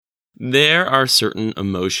There are certain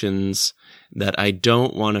emotions that I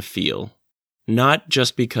don't want to feel, not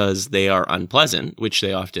just because they are unpleasant, which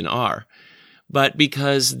they often are, but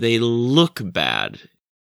because they look bad.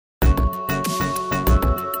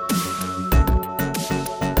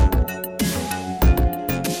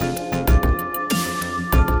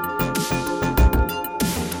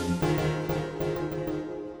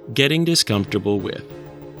 Getting discomfortable with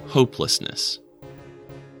hopelessness.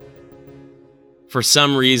 For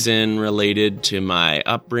some reason related to my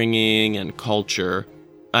upbringing and culture,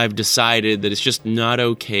 I've decided that it's just not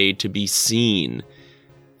okay to be seen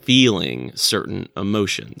feeling certain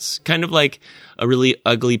emotions. Kind of like a really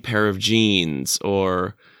ugly pair of jeans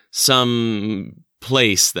or some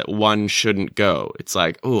place that one shouldn't go. It's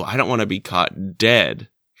like, oh, I don't want to be caught dead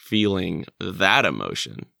feeling that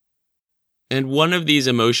emotion. And one of these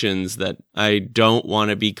emotions that I don't want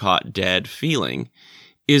to be caught dead feeling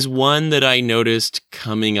is one that I noticed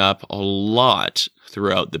coming up a lot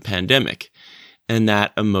throughout the pandemic. And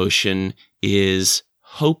that emotion is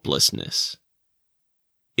hopelessness.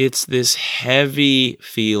 It's this heavy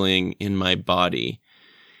feeling in my body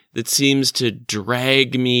that seems to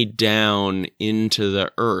drag me down into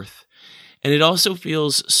the earth. And it also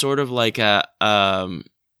feels sort of like a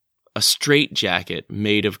straitjacket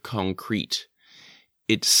made of concrete.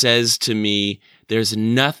 It says to me, there's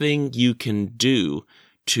nothing you can do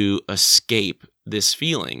to escape this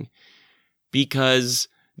feeling because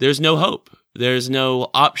there's no hope. There's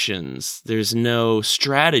no options. There's no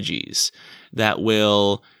strategies that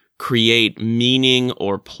will create meaning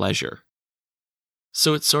or pleasure.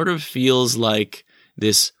 So it sort of feels like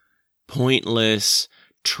this pointless,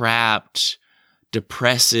 trapped,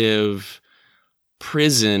 depressive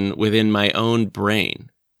prison within my own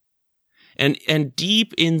brain. And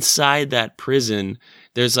deep inside that prison,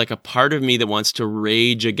 there's like a part of me that wants to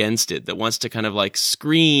rage against it, that wants to kind of like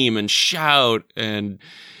scream and shout and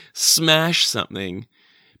smash something.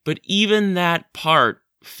 But even that part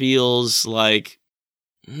feels like,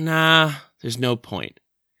 nah, there's no point.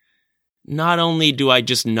 Not only do I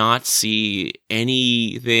just not see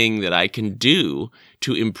anything that I can do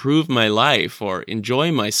to improve my life or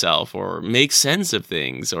enjoy myself or make sense of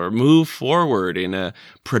things or move forward in a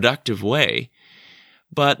productive way,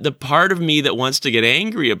 but the part of me that wants to get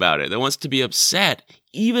angry about it, that wants to be upset,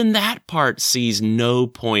 even that part sees no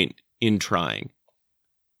point in trying.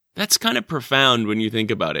 That's kind of profound when you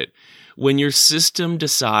think about it. When your system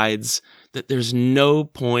decides that there's no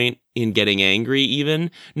point in getting angry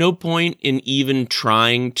even, no point in even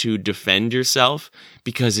trying to defend yourself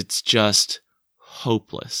because it's just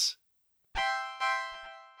hopeless.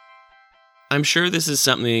 I'm sure this is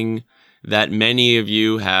something that many of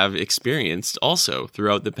you have experienced also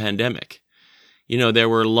throughout the pandemic. You know, there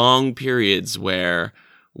were long periods where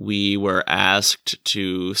we were asked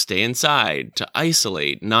to stay inside, to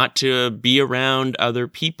isolate, not to be around other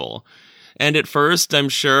people. And at first, I'm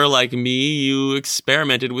sure, like me, you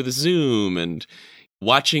experimented with Zoom and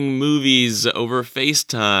watching movies over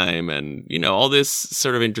FaceTime and, you know, all this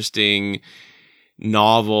sort of interesting,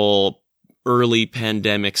 novel, early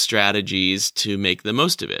pandemic strategies to make the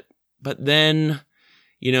most of it. But then,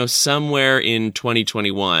 you know, somewhere in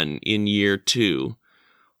 2021, in year 2,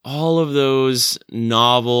 all of those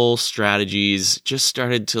novel strategies just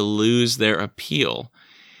started to lose their appeal.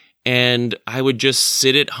 And I would just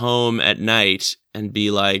sit at home at night and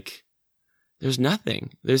be like, there's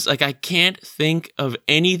nothing. I can't think of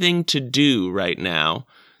anything to do right now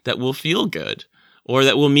that will feel good or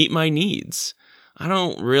that will meet my needs. I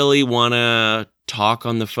don't really want to talk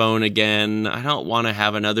on the phone again. I don't want to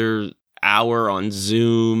have another hour on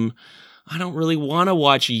Zoom. I don't really want to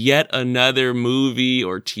watch yet another movie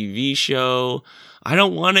or TV show. I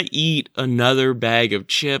don't want to eat another bag of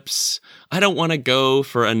chips. I don't want to go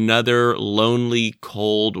for another lonely,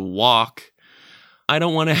 cold walk. I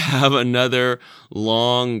don't want to have another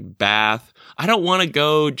long bath. I don't want to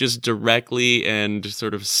go just directly and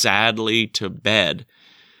sort of sadly to bed.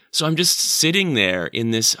 So I'm just sitting there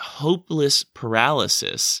in this hopeless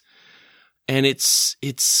paralysis, and it's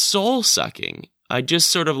soul-sucking. I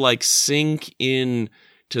just sort of like sink in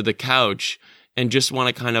to the couch and just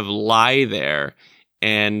want to kind of lie there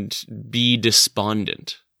and be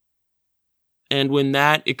despondent. And when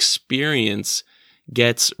that experience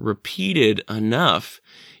gets repeated enough,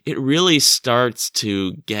 it really starts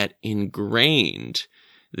to get ingrained,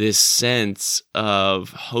 this sense of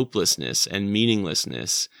hopelessness and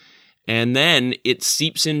meaninglessness. And then it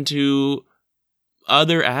seeps into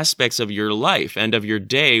other aspects of your life and of your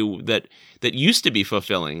day that used to be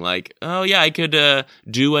fulfilling. Like, oh yeah, I could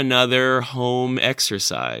do another home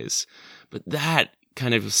exercise. But that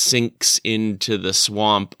kind of sinks into the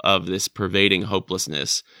swamp of this pervading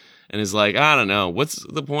hopelessness and is like, I don't know, what's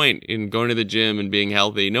the point in going to the gym and being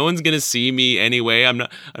healthy? No one's going to see me anyway. I'm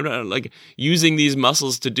not like using these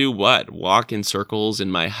muscles to do what? Walk in circles in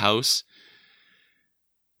my house?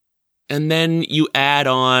 And then you add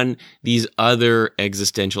on these other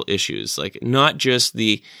existential issues, like not just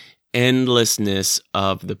the endlessness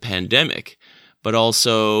of the pandemic, but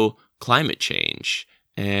also climate change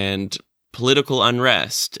and political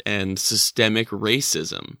unrest and systemic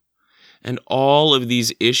racism. And all of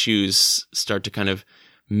these issues start to kind of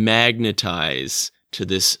magnetize to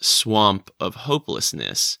this swamp of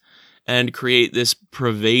hopelessness and create this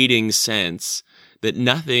pervading sense that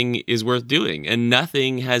nothing is worth doing and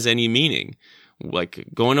nothing has any meaning. Like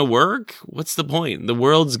going to work, what's the point? The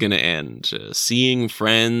world's going to end. Seeing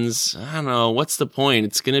friends, I don't know, what's the point?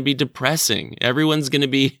 It's going to be depressing. Everyone's going to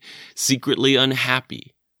be secretly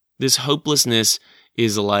unhappy. This hopelessness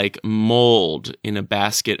is like mold in a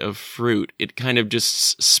basket of fruit. It kind of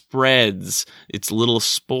just spreads its little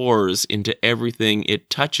spores into everything it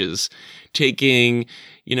touches, taking,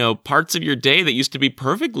 parts of your day that used to be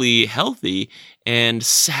perfectly healthy and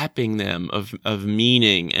sapping them of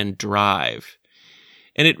meaning and drive.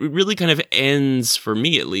 And it really kind of ends, for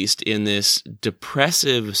me at least, in this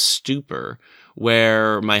depressive stupor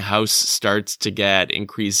where my house starts to get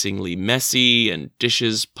increasingly messy and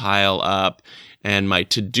dishes pile up and my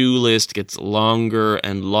to-do list gets longer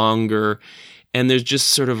and longer. And there's just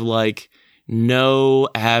sort of like no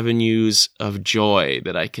avenues of joy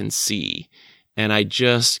that I can see. And I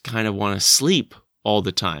just kind of want to sleep all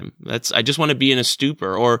the time. I just want to be in a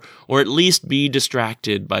stupor or at least be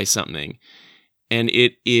distracted by something. And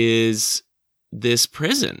it is this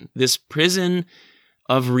prison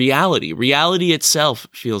of reality. Reality itself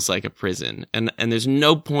feels like a prison. And there's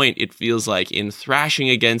no point, it feels like, in thrashing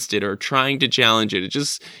against it or trying to challenge it.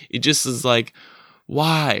 It just is like,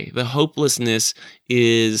 why? The hopelessness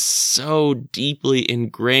is so deeply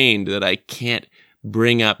ingrained that I can't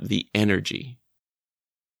bring up the energy.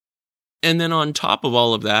 And then on top of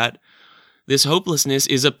all of that, this hopelessness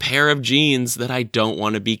is a pair of jeans that I don't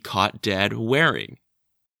want to be caught dead wearing.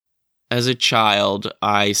 As a child,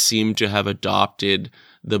 I seem to have adopted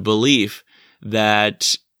the belief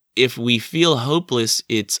that if we feel hopeless,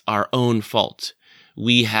 it's our own fault.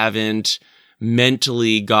 We haven't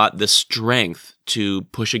mentally got the strength to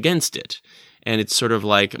push against it. And it's sort of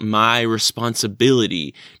like my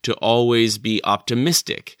responsibility to always be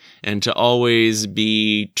optimistic and to always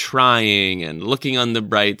be trying and looking on the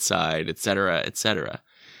bright side, etc., etc.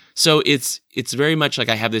 So it's very much like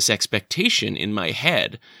I have this expectation in my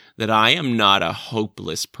head that I am not a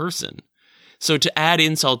hopeless person. So to add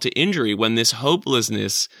insult to injury, when this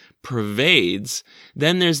hopelessness pervades,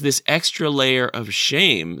 then there's this extra layer of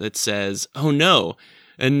shame that says, oh no,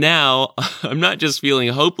 and now I'm not just feeling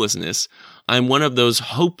hopelessness, I'm one of those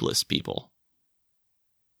hopeless people.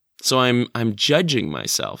 So I'm judging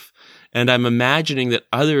myself, and I'm imagining that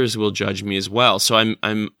others will judge me as well. So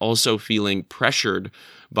I'm also feeling pressured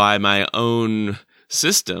by my own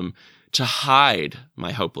system to hide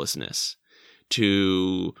my hopelessness,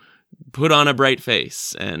 to put on a bright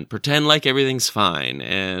face and pretend like everything's fine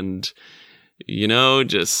and,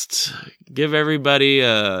 just give everybody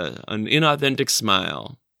an inauthentic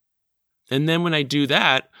smile. And then when I do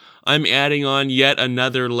that, I'm adding on yet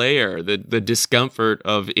another layer, the discomfort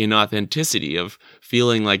of inauthenticity, of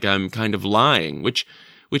feeling like I'm kind of lying, which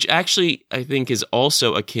actually I think is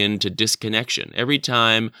also akin to disconnection. Every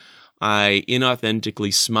time I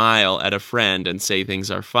inauthentically smile at a friend and say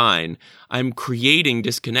things are fine, I'm creating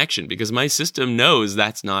disconnection because my system knows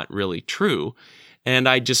that's not really true. And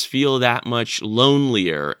I just feel that much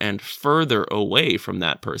lonelier and further away from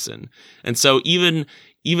that person. And so even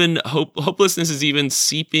hopelessness is even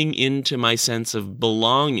seeping into my sense of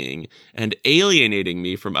belonging and alienating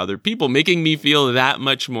me from other people, making me feel that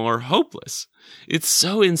much more hopeless. It's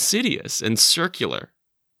so insidious and circular.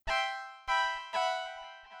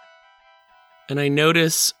 And I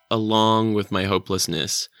notice, along with my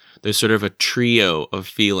hopelessness, there's sort of a trio of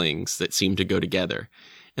feelings that seem to go together.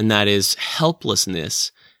 And that is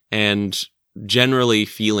helplessness and generally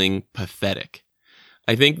feeling pathetic.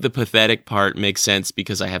 I think the pathetic part makes sense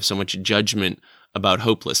because I have so much judgment about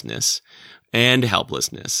hopelessness and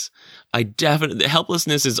helplessness.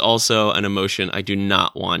 Helplessness is also an emotion I do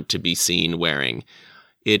not want to be seen wearing.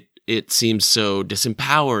 It seems so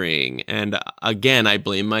disempowering. And again, I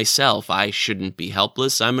blame myself. I shouldn't be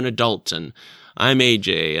helpless. I'm an adult and I'm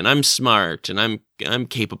AJ and I'm smart and I'm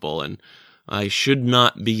capable and I should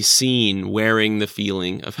not be seen wearing the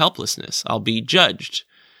feeling of helplessness. I'll be judged.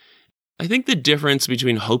 I think the difference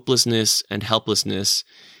between hopelessness and helplessness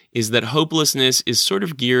is that hopelessness is sort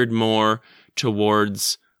of geared more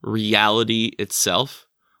towards reality itself.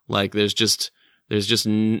 Like there's just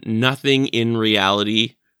nothing in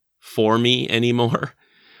reality for me anymore.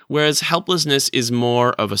 Whereas helplessness is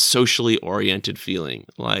more of a socially oriented feeling.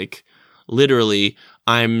 Like literally,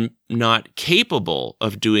 I'm not capable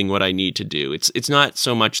of doing what I need to do. It's not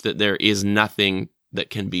so much that there is nothing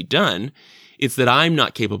that can be done. It's that I'm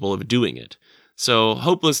not capable of doing it. So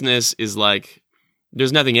hopelessness is like,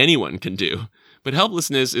 there's nothing anyone can do. But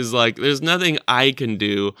helplessness is like, there's nothing I can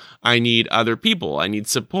do. I need other people. I need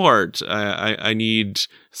support. I need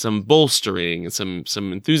some bolstering, some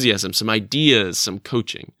enthusiasm, some ideas, some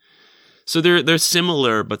coaching. So they're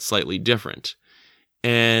similar but slightly different.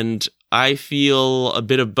 And I feel a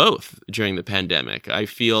bit of both during the pandemic. I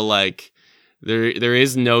feel like there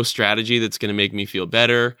is no strategy that's going to make me feel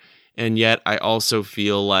better. And yet I also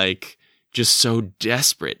feel like just so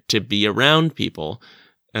desperate to be around people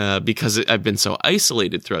because I've been so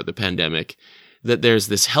isolated throughout the pandemic that there's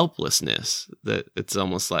this helplessness that it's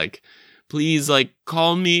almost like, please like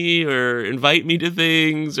call me or invite me to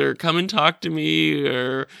things or come and talk to me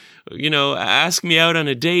or, ask me out on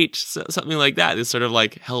a date, something like that. This sort of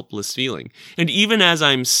like helpless feeling. And even as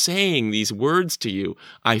I'm saying these words to you,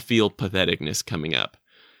 I feel patheticness coming up.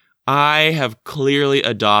 I have clearly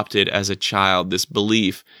adopted as a child this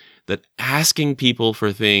belief that asking people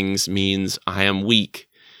for things means I am weak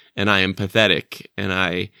and I am pathetic and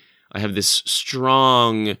I have this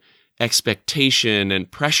strong expectation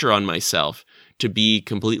and pressure on myself to be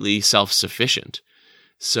completely self-sufficient.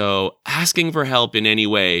 So asking for help in any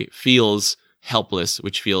way feels helpless,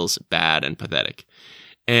 which feels bad and pathetic.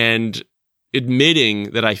 And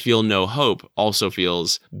admitting that I feel no hope also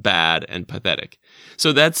feels bad and pathetic.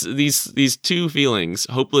 So that's these two feelings,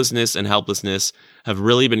 hopelessness and helplessness, have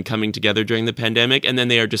really been coming together during the pandemic, and then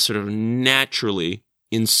they are just sort of naturally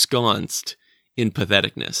ensconced in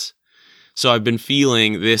patheticness. So I've been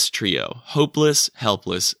feeling this trio, hopeless,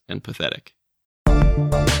 helpless, and pathetic.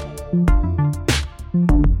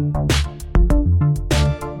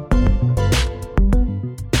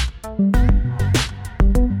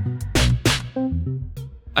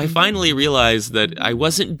 I finally realized that I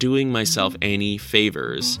wasn't doing myself any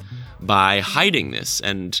favors by hiding this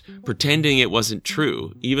and pretending it wasn't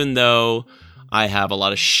true, even though I have a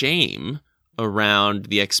lot of shame around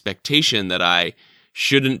the expectation that I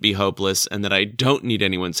shouldn't be hopeless and that I don't need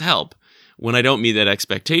anyone's help. When I don't meet that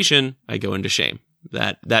expectation, I go into shame.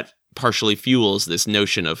 That partially fuels this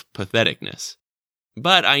notion of patheticness.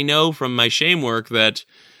 But I know from my shame work that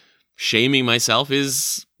shaming myself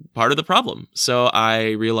is part of the problem. So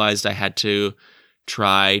I realized I had to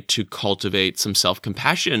try to cultivate some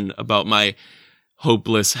self-compassion about my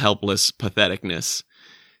hopeless, helpless patheticness.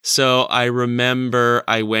 So I remember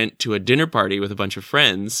I went to a dinner party with a bunch of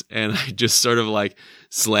friends and I just sort of like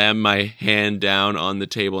slammed my hand down on the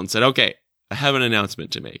table and said, okay, I have an announcement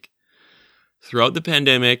to make. Throughout the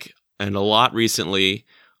pandemic and a lot recently,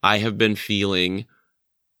 I have been feeling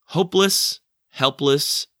hopeless,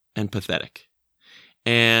 helpless, and pathetic.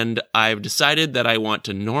 And I've decided that I want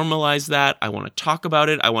to normalize that. I want to talk about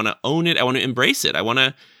it. I want to own it. I want to embrace it. I want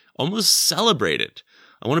to almost celebrate it.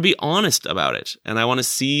 I want to be honest about it. And I want to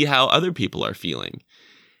see how other people are feeling.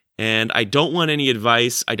 And I don't want any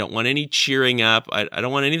advice. I don't want any cheering up. I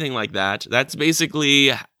don't want anything like that. That's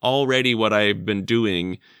basically already what I've been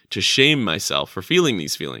doing to shame myself for feeling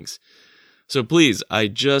these feelings. So please,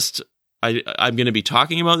 I'm going to be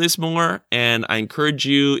talking about this more, and I encourage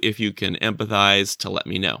you, if you can empathize, to let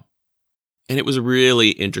me know. And it was really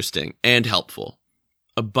interesting and helpful.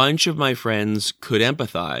 A bunch of my friends could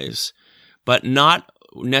empathize, but not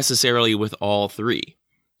necessarily with all three.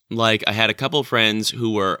 Like, I had a couple friends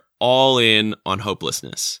who were all in on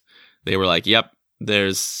hopelessness. They were like, yep,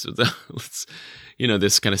 there's,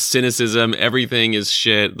 this kind of cynicism. Everything is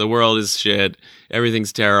shit. The world is shit.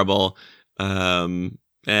 Everything's terrible.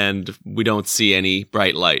 And we don't see any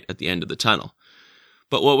bright light at the end of the tunnel.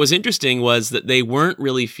 But what was interesting was that they weren't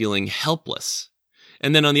really feeling helpless.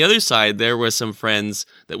 And then on the other side, there were some friends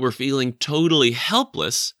that were feeling totally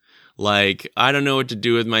helpless. Like, I don't know what to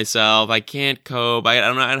do with myself. I can't cope. I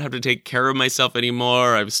don't have to take care of myself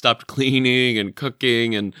anymore. I've stopped cleaning and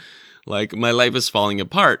cooking and like my life is falling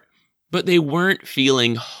apart. But they weren't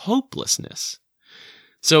feeling hopelessness.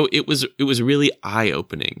 So it was really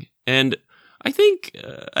eye-opening. And I think,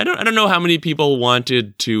 I don't know how many people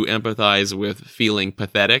wanted to empathize with feeling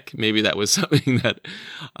pathetic. Maybe that was something that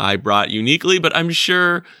I brought uniquely, but I'm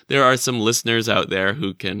sure there are some listeners out there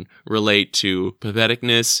who can relate to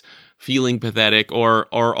patheticness, feeling pathetic, or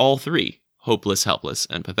all three, hopeless, helpless,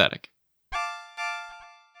 and pathetic.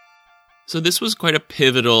 So this was quite a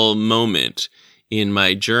pivotal moment in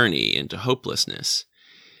my journey into hopelessness.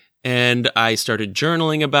 And I started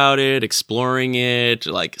journaling about it, exploring it,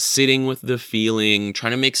 like sitting with the feeling,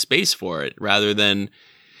 trying to make space for it rather than,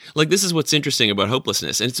 like, this is what's interesting about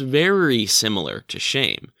hopelessness. And it's very similar to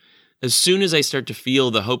shame. As soon as I start to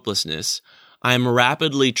feel the hopelessness, I'm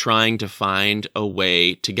rapidly trying to find a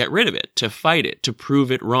way to get rid of it, to fight it, to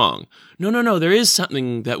prove it wrong. No, there is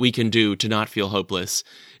something that we can do to not feel hopeless.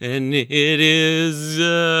 And it is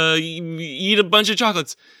eat a bunch of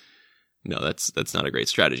chocolates. No, that's not a great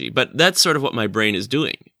strategy, but that's sort of what my brain is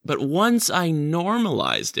doing. But once I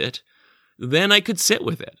normalized it, then I could sit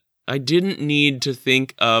with it. I didn't need to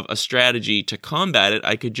think of a strategy to combat it.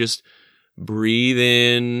 I could just breathe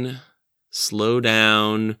in, slow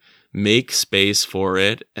down, make space for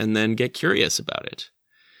it, and then get curious about it.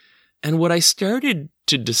 And what I started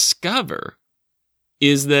to discover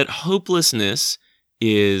is that hopelessness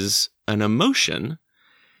is an emotion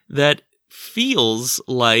that feels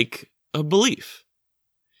like a belief.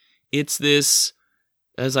 It's this,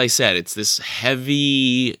 as I said, it's this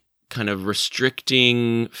heavy, kind of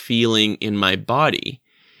restricting feeling in my body.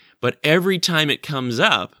 But every time it comes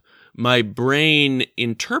up, my brain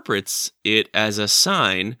interprets it as a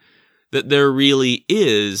sign that there really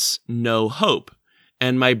is no hope.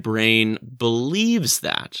 And my brain believes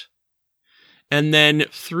that. And then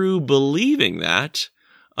through believing that,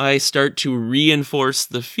 I start to reinforce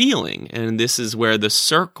the feeling. And this is where the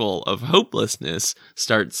circle of hopelessness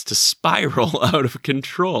starts to spiral out of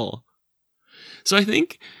control. So I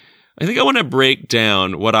think I want to break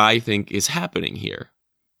down what I think is happening here.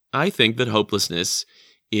 I think that hopelessness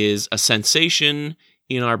is a sensation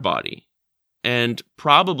in our body. And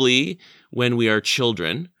probably when we are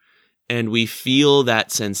children and we feel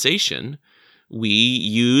that sensation, we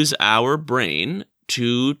use our brain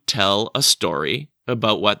to tell a story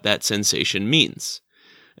about what that sensation means.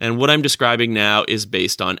 And what I'm describing now is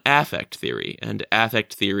based on affect theory. And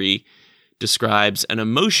affect theory describes an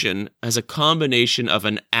emotion as a combination of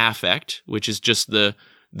an affect, which is just the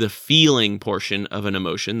feeling portion of an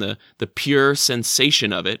emotion, the pure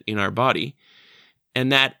sensation of it in our body. And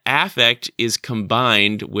that affect is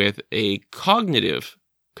combined with a cognitive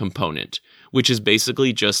component, which is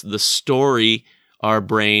basically just the story our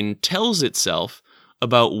brain tells itself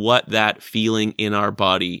about what that feeling in our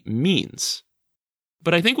body means.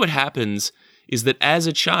 But I think what happens is that as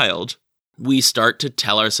a child, we start to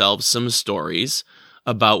tell ourselves some stories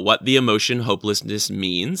about what the emotion hopelessness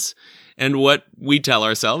means. And what we tell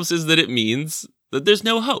ourselves is that it means that there's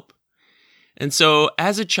no hope. And so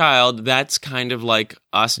as a child, that's kind of like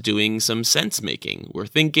us doing some sense making. We're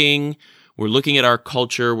thinking, we're looking at our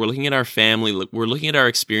culture, we're looking at our family, we're looking at our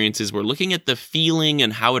experiences, we're looking at the feeling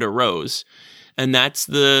and how it arose. And that's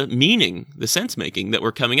the meaning, the sense making that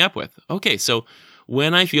we're coming up with. Okay, so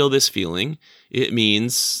when I feel this feeling, it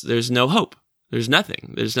means there's no hope. There's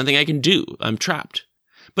nothing I can do. I'm trapped.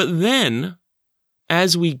 But then,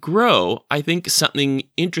 as we grow, I think something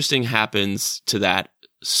interesting happens to that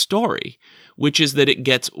story, which is that it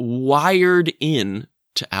gets wired in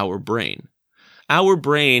to our brain. Our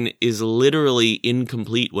brain is literally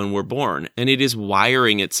incomplete when we're born, and it is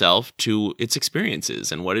wiring itself to its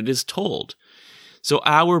experiences and what it is told. So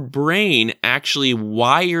our brain actually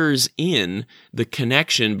wires in the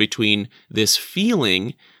connection between this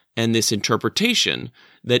feeling and this interpretation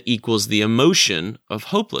that equals the emotion of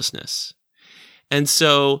hopelessness. And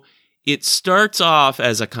so it starts off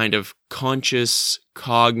as a kind of conscious,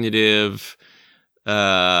 cognitive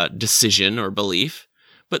decision or belief,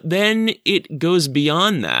 but then it goes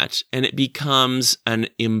beyond that and it becomes an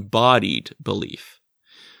embodied belief.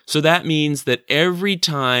 So that means that every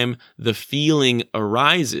time the feeling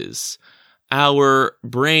arises, our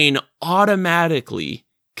brain automatically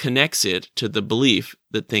connects it to the belief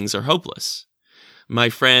that things are hopeless. My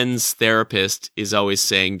friend's therapist is always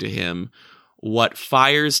saying to him, what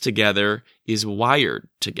fires together is wired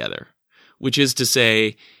together, which is to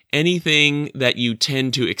say, anything that you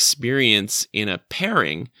tend to experience in a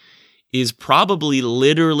pairing is probably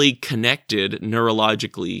literally connected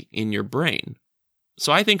neurologically in your brain.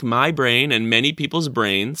 So I think my brain and many people's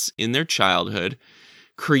brains in their childhood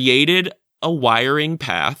created a wiring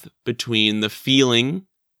path between the feeling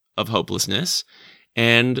of hopelessness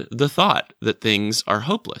and the thought that things are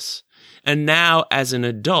hopeless. And now as an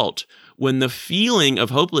adult, when the feeling of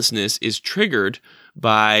hopelessness is triggered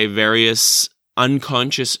by various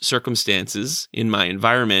unconscious circumstances in my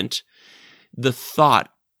environment, the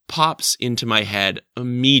thought pops into my head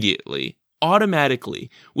immediately, automatically,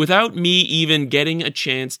 without me even getting a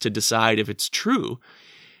chance to decide if it's true.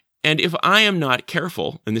 And if I am not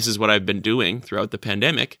careful, and this is what I've been doing throughout the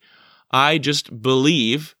pandemic, I just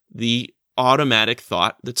believe the automatic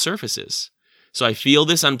thought that surfaces. So I feel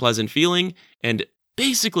this unpleasant feeling, and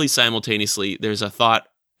basically simultaneously, there's a thought,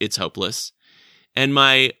 it's hopeless. And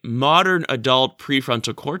my modern adult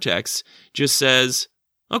prefrontal cortex just says,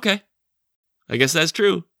 okay, I guess that's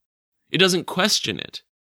true. It doesn't question it.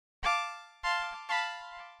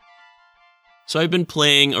 So I've been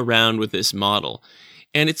playing around with this model,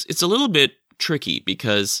 and it's a little bit tricky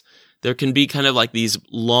because there can be kind of like these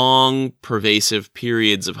long, pervasive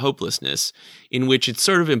periods of hopelessness in which it's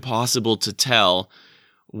sort of impossible to tell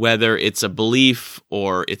whether it's a belief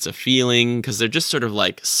or it's a feeling, because they're just sort of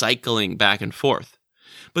like cycling back and forth.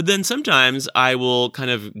 But then sometimes I will kind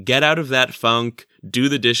of get out of that funk, do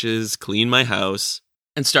the dishes, clean my house,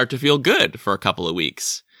 and start to feel good for a couple of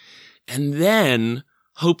weeks. And then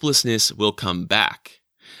hopelessness will come back.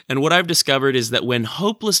 And what I've discovered is that when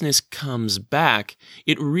hopelessness comes back,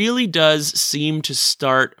 it really does seem to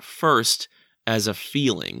start first as a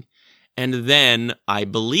feeling. And then I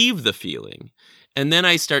believe the feeling. And then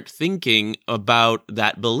I start thinking about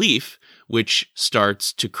that belief, which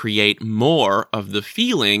starts to create more of the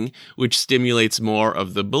feeling, which stimulates more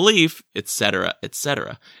of the belief, etc.,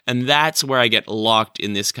 etc. And that's where I get locked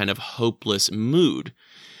in this kind of hopeless mood.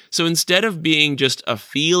 So instead of being just a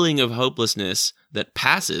feeling of hopelessness that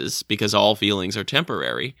passes, because all feelings are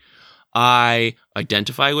temporary, I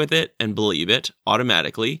identify with it and believe it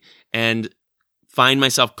automatically and find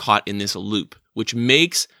myself caught in this loop, which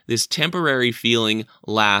makes this temporary feeling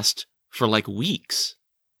last for like weeks.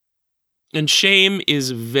 And shame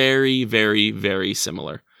is very, very, very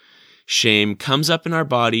similar. Shame comes up in our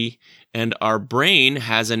body, and our brain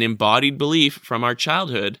has an embodied belief from our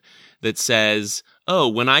childhood that says, oh,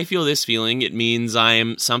 when I feel this feeling, it means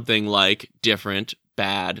I'm something like different,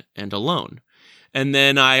 bad, and alone. And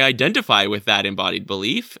then I identify with that embodied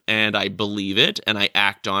belief, and I believe it, and I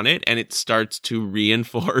act on it, and it starts to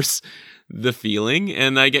reinforce the feeling,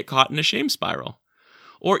 and I get caught in a shame spiral.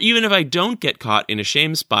 Or even if I don't get caught in a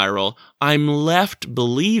shame spiral, I'm left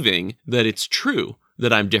believing that it's true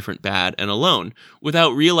that I'm different, bad, and alone,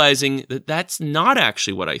 without realizing that that's not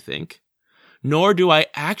actually what I think, nor do I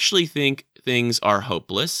actually think things are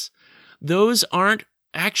hopeless. Those aren't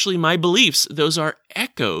actually my beliefs. Those are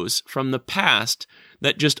echoes from the past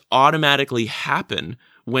that just automatically happen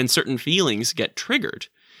when certain feelings get triggered.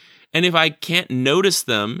 And if I can't notice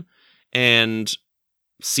them and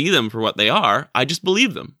see them for what they are, I just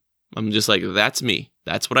believe them. I'm just like, that's me.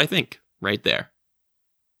 That's what I think right there.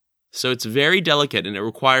 So it's very delicate, and it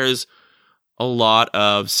requires a lot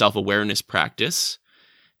of self-awareness practice,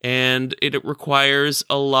 and it requires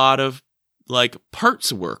a lot of like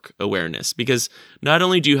parts work awareness, because not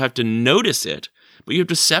only do you have to notice it, but you have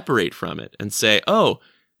to separate from it and say, oh,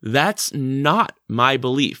 that's not my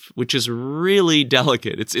belief, which is really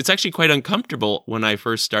delicate. It's actually quite uncomfortable when I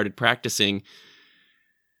first started practicing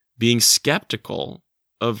being skeptical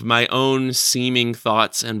of my own seeming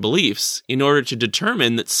thoughts and beliefs in order to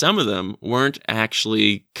determine that some of them weren't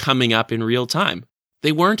actually coming up in real time.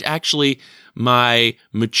 They weren't actually my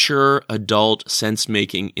mature adult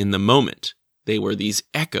sense-making in the moment. They were these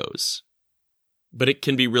echoes. But it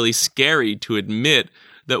can be really scary to admit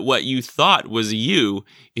that what you thought was you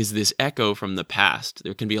is this echo from the past.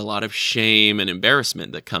 There can be a lot of shame and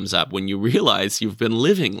embarrassment that comes up when you realize you've been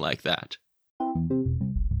living like that.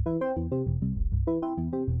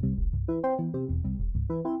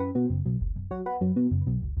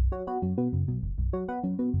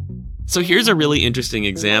 So here's a really interesting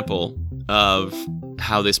example of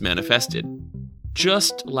how this manifested.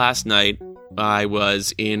 Just last night, I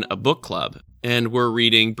was in a book club, and we're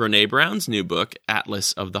reading Brené Brown's new book,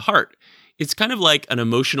 Atlas of the Heart. It's kind of like an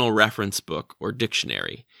emotional reference book or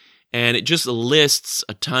dictionary, and it just lists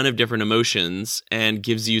a ton of different emotions and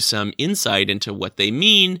gives you some insight into what they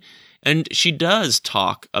mean, and she does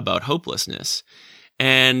talk about hopelessness.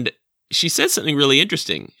 And she says something really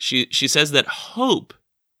interesting. She says that hope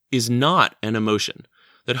is not an emotion,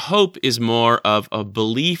 that hope is more of a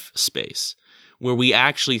belief space where we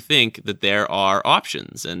actually think that there are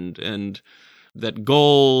options and that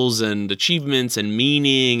goals and achievements and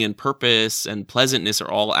meaning and purpose and pleasantness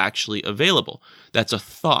are all actually available. That's a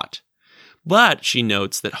thought. But she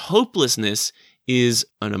notes that hopelessness is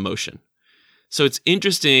an emotion. So it's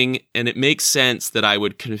interesting, and it makes sense that I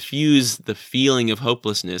would confuse the feeling of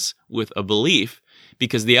hopelessness with a belief,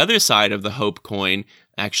 because the other side of the hope coin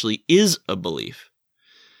actually is a belief.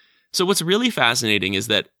 So what's really fascinating is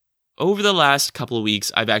that over the last couple of weeks,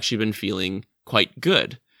 I've actually been feeling quite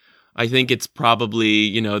good. I think it's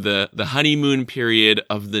probably, the honeymoon period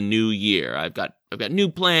of the new year. I've got I've got new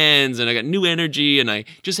plans and I got new energy and I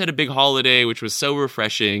just had a big holiday, which was so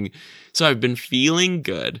refreshing. So I've been feeling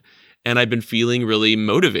good and I've been feeling really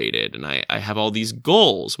motivated. And I have all these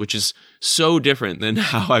goals, which is so different than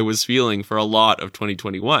how I was feeling for a lot of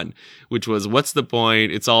 2021, which was, what's the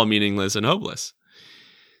point? It's all meaningless and hopeless.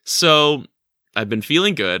 So I've been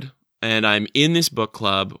feeling good. And I'm in this book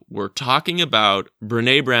club. We're talking about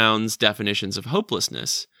Brené Brown's definitions of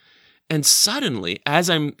hopelessness. And suddenly, as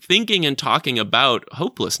I'm thinking and talking about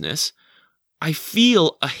hopelessness, I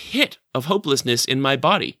feel a hit of hopelessness in my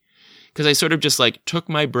body. Because I sort of just like took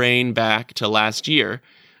my brain back to last year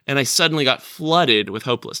and I suddenly got flooded with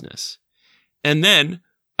hopelessness. And then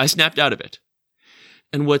I snapped out of it.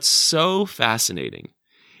 And what's so fascinating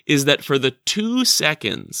is that for the 2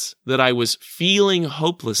 seconds that I was feeling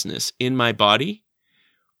hopelessness in my body,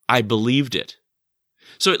 I believed it.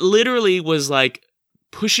 So it literally was like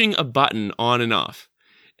pushing a button on and off.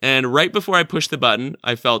 And right before I pushed the button,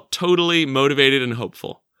 I felt totally motivated and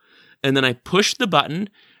hopeful. And then I pushed the button,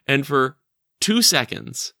 and for 2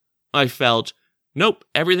 seconds, I felt, nope,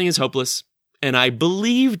 everything is hopeless. And I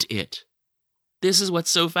believed it. This is what's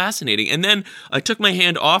so fascinating. And then I took my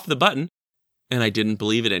hand off the button, and I didn't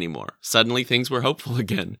believe it anymore. Suddenly things were hopeful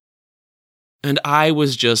again. And I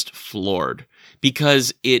was just floored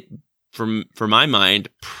because it, for my mind,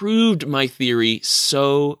 proved my theory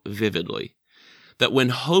so vividly that when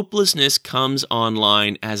hopelessness comes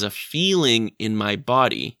online as a feeling in my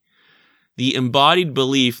body, the embodied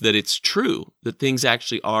belief that it's true, that things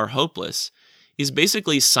actually are hopeless, is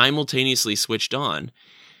basically simultaneously switched on.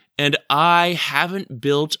 And I haven't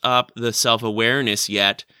built up the self-awareness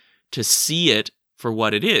yet to see it for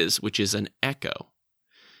what it is, which is an echo.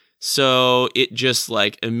 So it just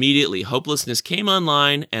like immediately, hopelessness came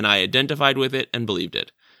online and I identified with it and believed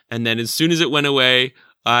it. And then as soon as it went away,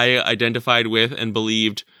 I identified with and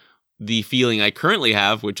believed the feeling I currently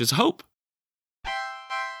have, which is hope.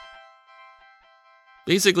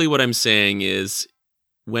 Basically what I'm saying is,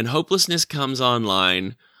 when hopelessness comes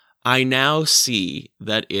online, I now see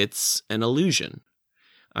that it's an illusion.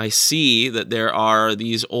 I see that there are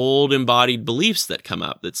these old embodied beliefs that come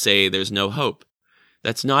up that say there's no hope.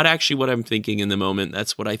 That's not actually what I'm thinking in the moment.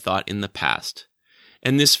 That's what I thought in the past.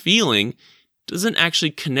 And this feeling doesn't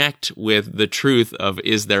actually connect with the truth of,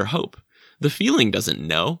 is there hope? The feeling doesn't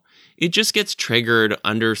know. It just gets triggered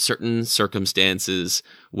under certain circumstances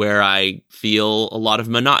where I feel a lot of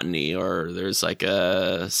monotony, or there's like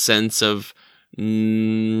a sense of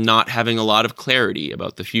not having a lot of clarity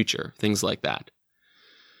about the future, things like that.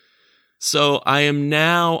 So I am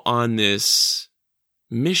now on this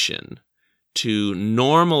mission to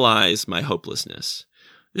normalize my hopelessness.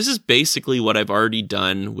 This is basically what I've already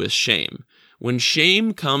done with shame. When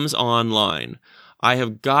shame comes online, I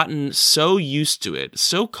have gotten so used to it,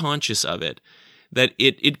 so conscious of it, that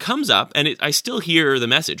it comes up and I still hear the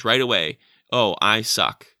message right away, oh, I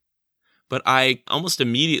suck. But I almost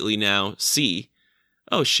immediately now see,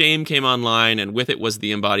 oh, shame came online, and with it was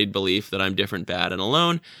the embodied belief that I'm different, bad, and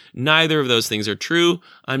alone. Neither of those things are true.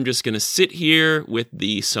 I'm just going to sit here with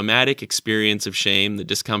the somatic experience of shame, the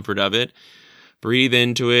discomfort of it, breathe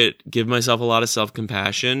into it, give myself a lot of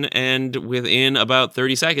self-compassion, and within about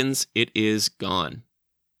 30 seconds, it is gone.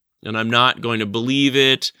 And I'm not going to believe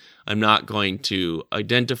it. I'm not going to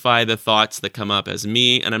identify the thoughts that come up as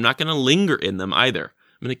me, and I'm not going to linger in them either.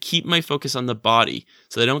 I'm going to keep my focus on the body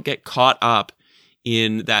so I don't get caught up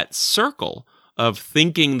in that circle of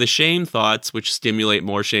thinking the shame thoughts, which stimulate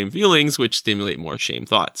more shame feelings, which stimulate more shame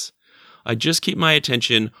thoughts. I just keep my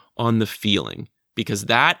attention on the feeling, because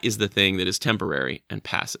that is the thing that is temporary and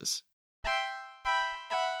passes.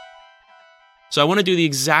 So I want to do the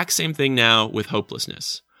exact same thing now with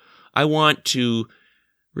hopelessness. I want to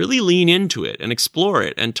really lean into it and explore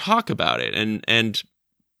it and talk about it and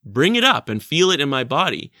bring it up and feel it in my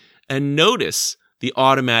body and notice the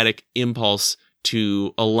automatic impulse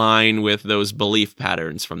to align with those belief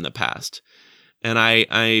patterns from the past. And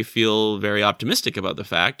I feel very optimistic about the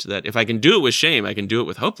fact that if I can do it with shame, I can do it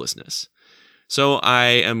with hopelessness. So I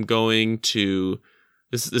am going to,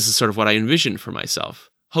 this is sort of what I envisioned for myself.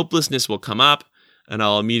 Hopelessness will come up and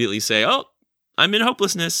I'll immediately say, oh, I'm in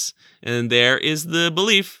hopelessness. And there is the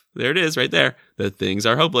belief, there it is right there, that things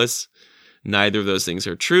are hopeless. Neither of those things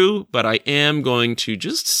are true, but I am going to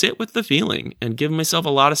just sit with the feeling and give myself a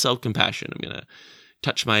lot of self-compassion. I'm going to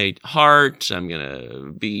touch my heart. I'm going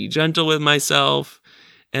to be gentle with myself,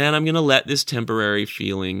 and I'm going to let this temporary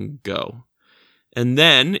feeling go. And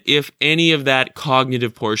then if any of that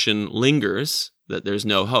cognitive portion lingers, that there's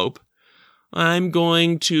no hope, I'm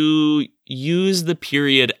going to use the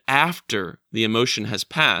period after the emotion has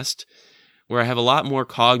passed, where I have a lot more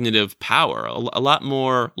cognitive power, a lot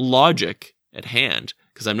more logic at hand,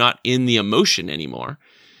 because I'm not in the emotion anymore,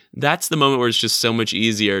 that's the moment where it's just so much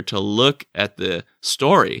easier to look at the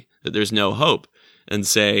story that there's no hope and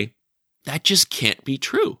say, that just can't be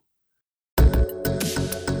true.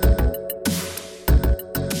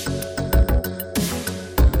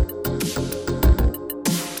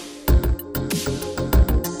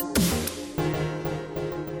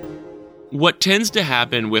 What tends to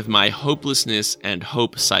happen with my hopelessness and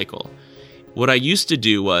hope cycle, what I used to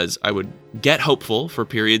do was I would get hopeful for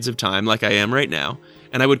periods of time like I am right now,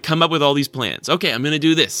 and I would come up with all these plans. Okay, I'm going to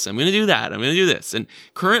do this. I'm going to do that. I'm going to do this. And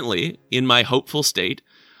currently, in my hopeful state,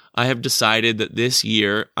 I have decided that this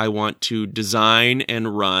year I want to design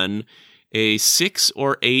and run a 6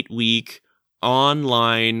 or 8 week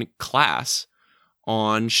online class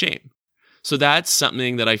on shame. So that's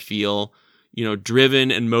something that I feel,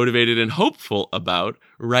 driven and motivated and hopeful about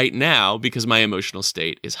right now because my emotional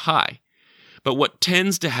state is high. But what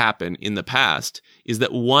tends to happen in the past is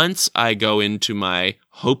that once I go into my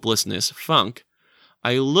hopelessness funk,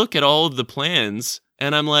 I look at all of the plans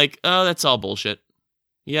and I'm like, oh, that's all bullshit.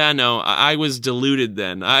 Yeah, no, I was deluded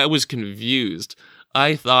then. I was confused.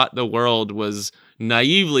 I thought the world was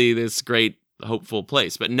naively this great, hopeful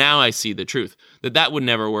place. But now I see the truth, that would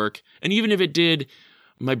never work. And even if it did,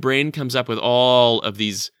 my brain comes up with all of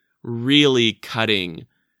these really cutting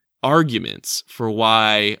arguments for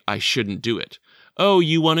why I shouldn't do it. Oh,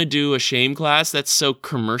 you want to do a shame class? That's so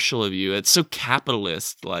commercial of you. It's so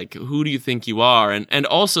capitalist. Like, who do you think you are? And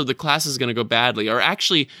also the class is going to go badly. Or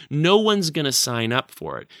actually, no one's going to sign up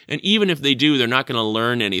for it. And even if they do, they're not going to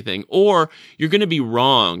learn anything. Or you're going to be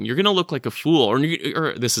wrong. You're going to look like a fool.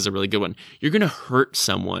 Or this is a really good one. You're going to hurt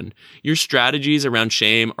someone. Your strategies around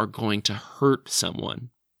shame are going to hurt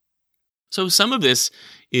someone. So some of this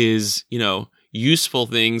is, useful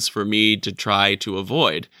things for me to try to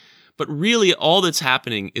avoid. But really, all that's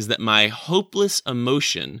happening is that my hopeless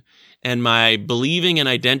emotion and my believing and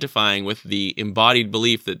identifying with the embodied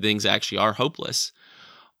belief that things actually are hopeless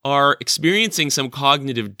are experiencing some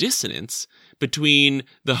cognitive dissonance between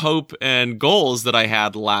the hope and goals that I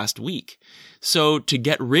had last week. So to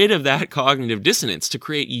get rid of that cognitive dissonance, to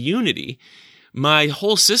create unity, my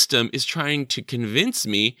whole system is trying to convince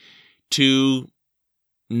me to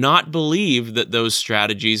not believe that those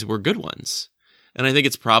strategies were good ones. And I think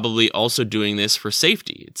it's probably also doing this for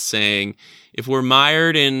safety. It's saying, if we're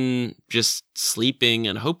mired in just sleeping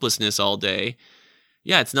and hopelessness all day,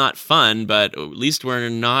 yeah, it's not fun, but at least we're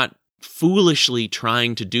not foolishly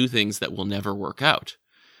trying to do things that will never work out.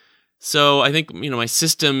 So I think, my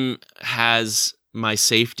system has my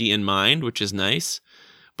safety in mind, which is nice,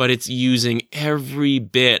 but it's using every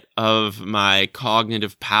bit of my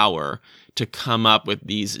cognitive power to come up with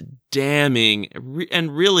these damning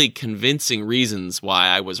and really convincing reasons why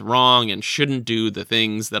I was wrong and shouldn't do the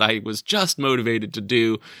things that I was just motivated to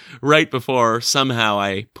do right before somehow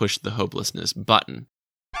I pushed the hopelessness button.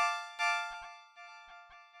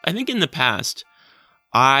 I think in the past,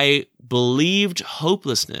 I believed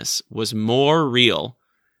hopelessness was more real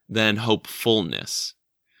than hopefulness.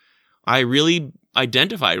 I really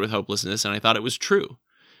identified with hopelessness and I thought it was true.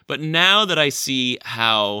 But now that I see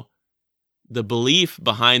how the belief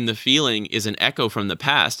behind the feeling is an echo from the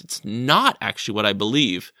past, it's not actually what I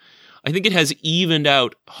believe, I think it has evened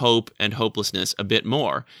out hope and hopelessness a bit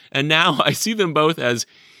more. And now I see them both as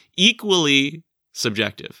equally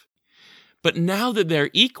subjective. But now that they're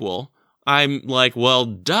equal, I'm like, well,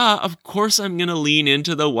 duh, of course I'm going to lean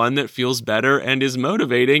into the one that feels better and is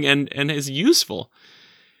motivating and is useful.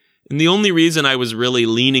 And the only reason I was really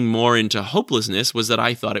leaning more into hopelessness was that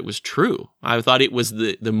I thought it was true. I thought it was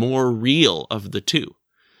the more real of the two.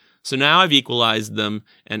 So now I've equalized them,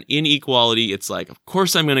 and in equality, it's like, of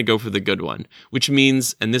course I'm going to go for the good one, which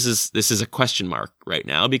means, and this is a question mark right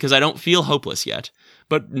now because I don't feel hopeless yet,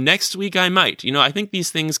 but next week I might. I think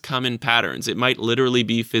these things come in patterns. It might literally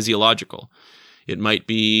be physiological. It might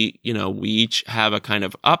be, we each have a kind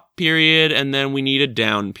of up period and then we need a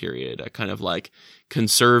down period, a kind of like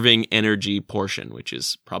conserving energy portion, which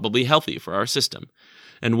is probably healthy for our system.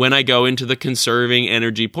 And when I go into the conserving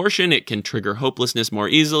energy portion, it can trigger hopelessness more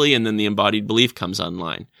easily, and then the embodied belief comes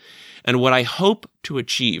online. And what I hope to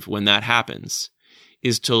achieve when that happens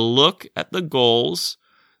is to look at the goals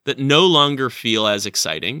that no longer feel as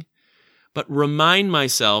exciting, but remind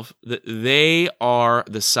myself that they are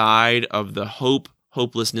the side of the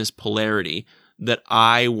hope-hopelessness polarity that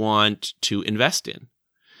I want to invest in.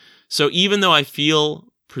 So even though I feel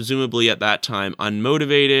presumably at that time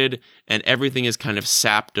unmotivated and everything is kind of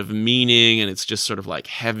sapped of meaning and it's just sort of like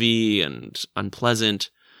heavy and unpleasant,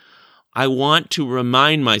 I want to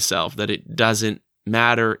remind myself that it doesn't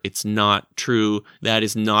matter. It's not true. That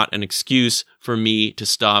is not an excuse for me to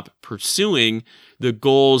stop pursuing the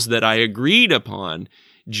goals that I agreed upon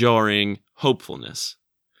during hopefulness.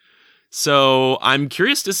 So I'm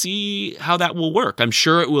curious to see how that will work. I'm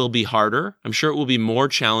sure it will be harder. I'm sure it will be more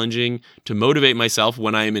challenging to motivate myself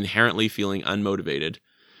when I am inherently feeling unmotivated.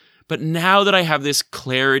 But now that I have this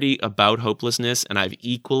clarity about hopelessness and I've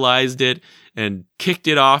equalized it and kicked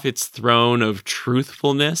it off its throne of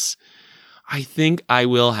truthfulness, I think I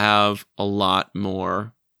will have a lot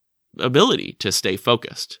more ability to stay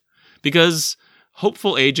focused. Because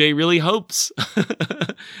hopeful AJ really hopes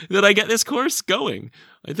that I get this course going.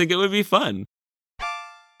 I think it would be fun.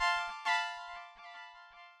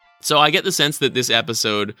 So I get the sense that this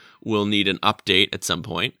episode will need an update at some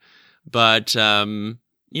point. But,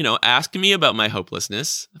 ask me about my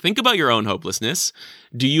hopelessness. Think about your own hopelessness.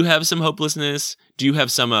 Do you have some hopelessness? Do you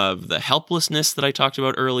have some of the helplessness that I talked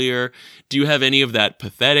about earlier? Do you have any of that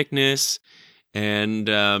patheticness? And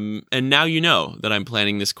now you know that I'm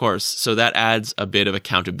planning this course. So that adds a bit of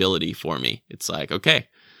accountability for me. It's like, okay,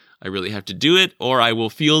 I really have to do it, or I will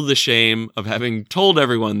feel the shame of having told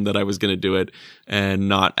everyone that I was going to do it and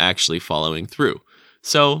not actually following through.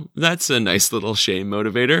 So that's a nice little shame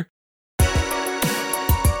motivator.